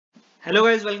Hello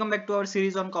guys, welcome back to our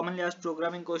series on commonly asked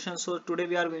programming questions. So today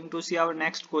we are going to see our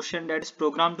next question, that is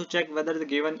program to check whether the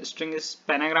given string is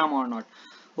panagram or not.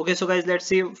 Okay, so guys, let's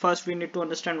see. First we need to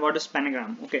understand what is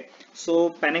panagram. Okay,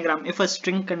 so panagram, if a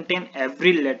string contain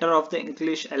every letter of the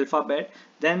English alphabet,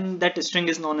 then that string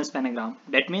is known as panagram.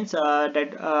 That means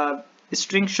that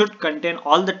string should contain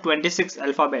all the 26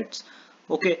 alphabets.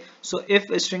 Okay, so if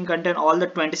a string contain all the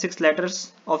 26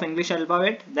 letters of English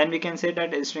alphabet, then we can say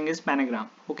that a string is panagram.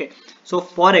 Okay, so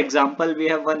for example, we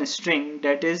have one string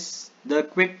that is the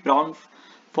quick brown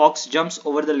fox jumps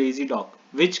over the lazy dog,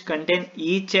 which contain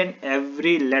each and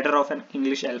every letter of an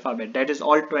English alphabet. That is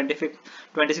all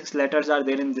 26 letters are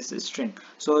there in this string.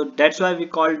 So that's why we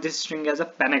call this string as a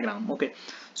panagram. Okay,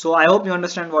 so I hope you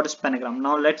understand what is panagram.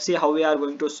 Now let's see how we are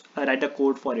going to write a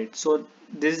code for it. So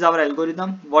this is our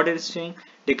algorithm. What it is saying: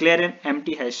 declare an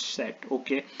empty hash set.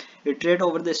 Okay, iterate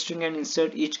over the string and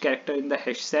insert each character in the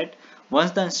hash set.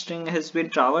 Once the string has been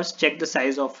traversed, check the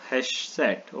size of hash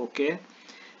set. Okay,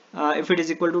 if it is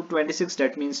equal to 26,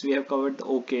 that means we have covered the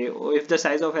okay. If the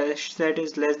size of hash set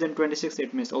is less than 26,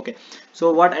 it means okay.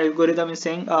 So what algorithm is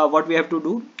saying, what we have to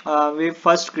do, we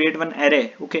first create one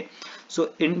array. Okay,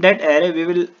 so in that array we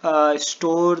will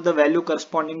store the value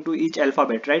corresponding to each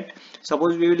alphabet, right?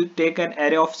 Suppose we will take an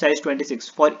array of size 26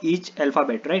 for each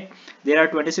alphabet, right? There are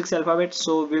 26 alphabets,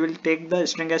 so we will take the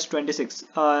string as 26,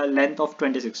 length of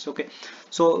 26. Okay,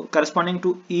 so corresponding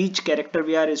to each character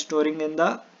we are storing in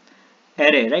the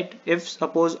array, right? If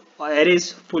suppose array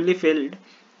is fully filled,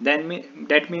 then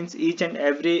that means each and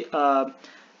every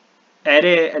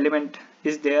array element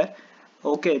is there.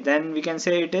 Okay, then we can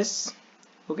say it is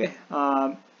okay,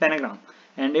 panagram.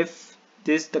 And if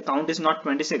this the count is not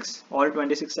 26, all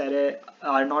 26 array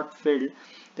are not filled,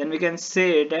 then we can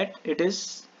say that it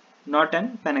is not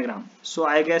an panagram. So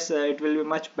I guess it will be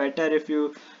much better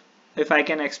if I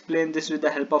can explain this with the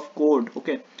help of code.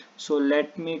 Okay, so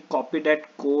let me copy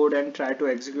that code and try to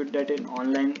execute that in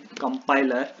online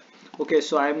compiler. Okay,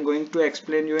 so I'm going to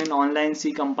explain you in online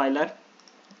C compiler.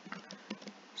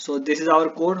 So this is our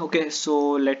code. Okay,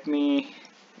 so let me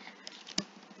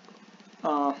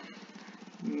uh,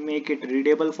 make it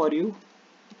readable for you.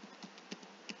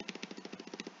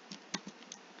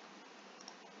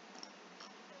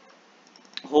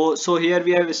 Oh, so here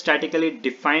we have statically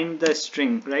defined the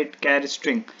string, right? Char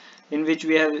string, in which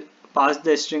we have passed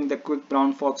the string the quick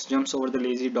brown fox jumps over the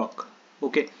lazy dog.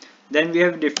 Okay, then we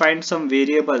have defined some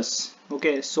variables.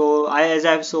 Okay, so as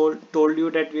I have told you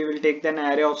that we will take an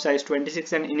array of size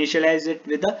 26 and initialize it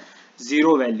with a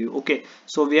 0 value. Okay,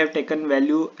 so we have taken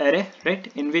value array,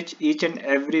 right, in which each and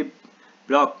every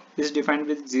block is defined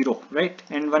with 0, right,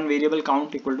 and one variable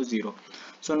count equal to 0.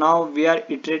 So now we are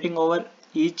iterating over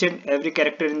each and every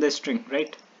character in the string,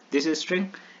 right? This is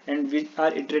string and we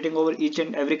are iterating over each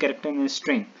and every character in a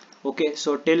string. Okay,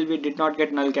 so till we did not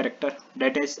get null character,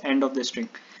 that is end of the string.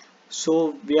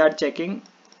 So we are checking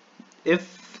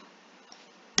if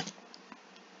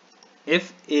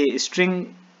a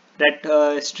string,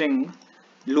 that string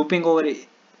looping over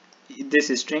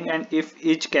this string, and if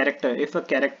each character, if a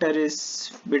character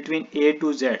is between A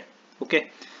to Z,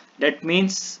 okay, that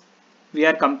means we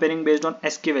are comparing based on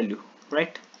ASCII value,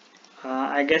 right?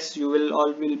 I guess you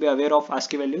will be aware of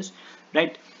ASCII values,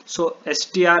 right? So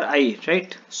stri,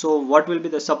 right? So what will be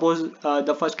the, suppose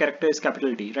the first character is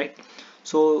capital T, right?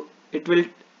 So it will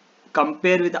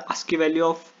compare with the ASCII value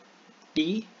of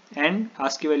T and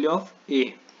ASCII value of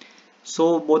A.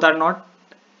 So both are not,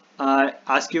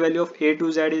 ASCII value of A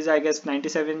to Z is I guess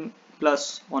 97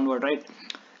 plus onward, right?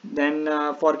 Then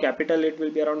for capital it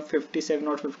will be around 57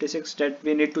 or 56, that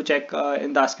we need to check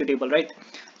in the ASCII table, right?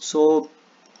 So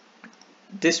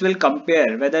this will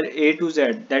compare whether A to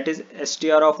Z, that is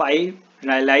str of I,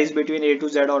 lies between A to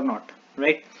Z or not,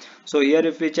 right? So here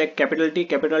if we check capital T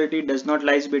does not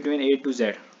lies between A to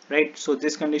Z, right? So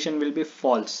this condition will be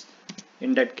false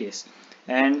in that case.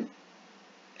 And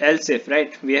else if,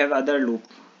 right, we have other loop.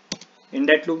 In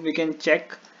that loop we can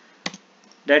check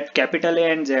that capital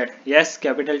A and Z, yes,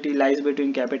 capital T lies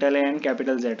between capital A and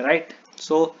capital Z, right?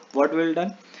 So what we will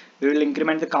done, we will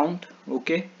increment the count.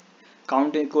 Okay,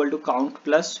 count equal to count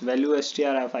plus value str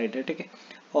of I, right? Okay,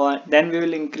 or then we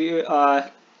will increase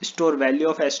store value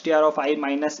of str of I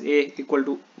minus A equal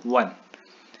to 1.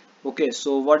 Okay,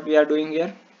 so what we are doing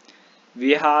here,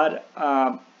 we are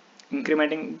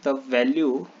incrementing the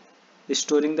value,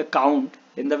 storing the count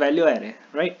in the value array,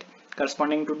 right,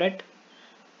 corresponding to that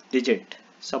digit.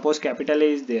 Suppose capital A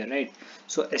is there, right?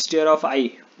 So str of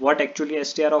I, what actually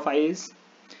str of I is,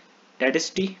 that is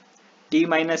T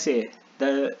minus A,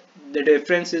 the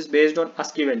difference is based on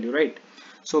ASCII value, right?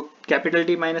 So capital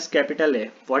T minus capital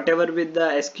A, whatever with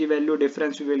the ASCII value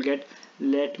difference we will get.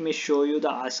 Let me show you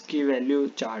the ASCII value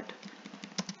chart.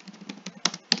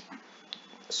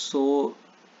 So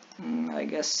I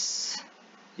guess,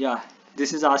 yeah,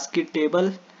 this is ASCII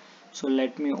table. So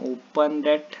let me open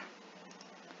that.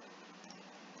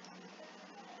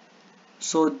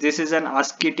 So this is an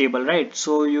ASCII table, right?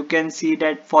 So you can see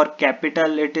that for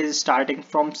capital it is starting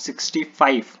from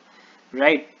 65,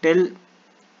 right, till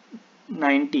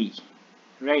 90,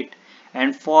 right?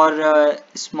 And for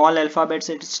small alphabets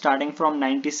it is starting from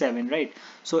 97, right?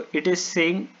 So it is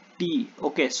saying T.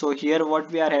 Okay, so here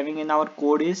what we are having in our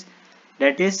code is,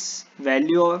 that is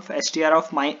value of str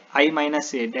of my I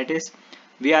minus a, that is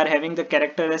we are having the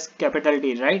character as capital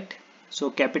T, right? So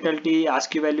capital T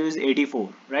ASCII value is 84,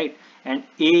 right? And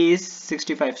A is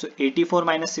 65. So 84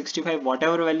 minus 65,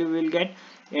 whatever value we will get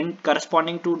in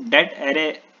corresponding to that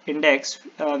array index,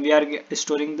 we are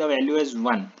storing the value as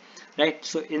 1, right?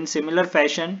 So in similar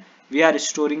fashion we are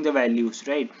storing the values,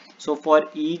 right? So for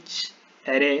each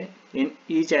array, in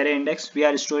each array index we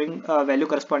are storing a value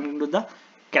corresponding to the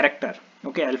character,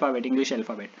 okay, alphabet, English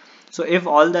alphabet. So if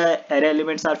all the array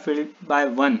elements are filled by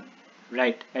 1,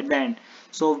 right, at the end,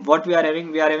 so what we are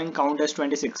having, we are having count as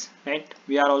 26, right?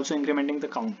 We are also incrementing the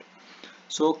count,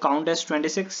 so count as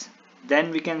 26.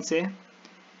 Then we can say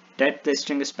that the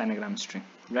string is panagram string,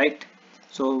 right?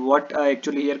 So what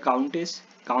actually here count is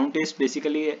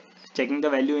basically checking the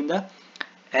value in the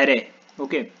array,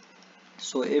 okay?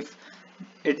 So if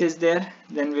it is there,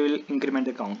 then we will increment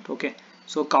the count, okay?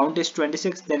 So count is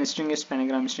 26, then string is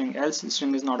panagram string, else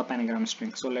string is not a panagram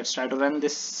string. So let's try to run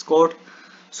this code.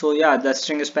 So yeah, the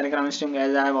string is panagram string,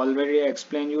 as I have already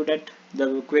explained you that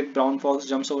the quick brown fox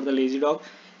jumps over the lazy dog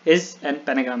is an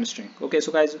panagram string. Okay,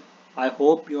 so guys, I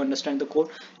hope you understand the code.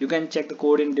 You can check the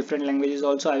code in different languages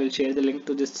also. I will share the link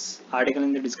to this article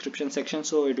in the description section,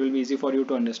 so it will be easy for you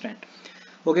to understand.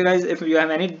 Okay guys, if you have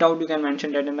any doubt you can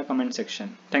mention that in the comment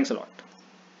section. Thanks a lot.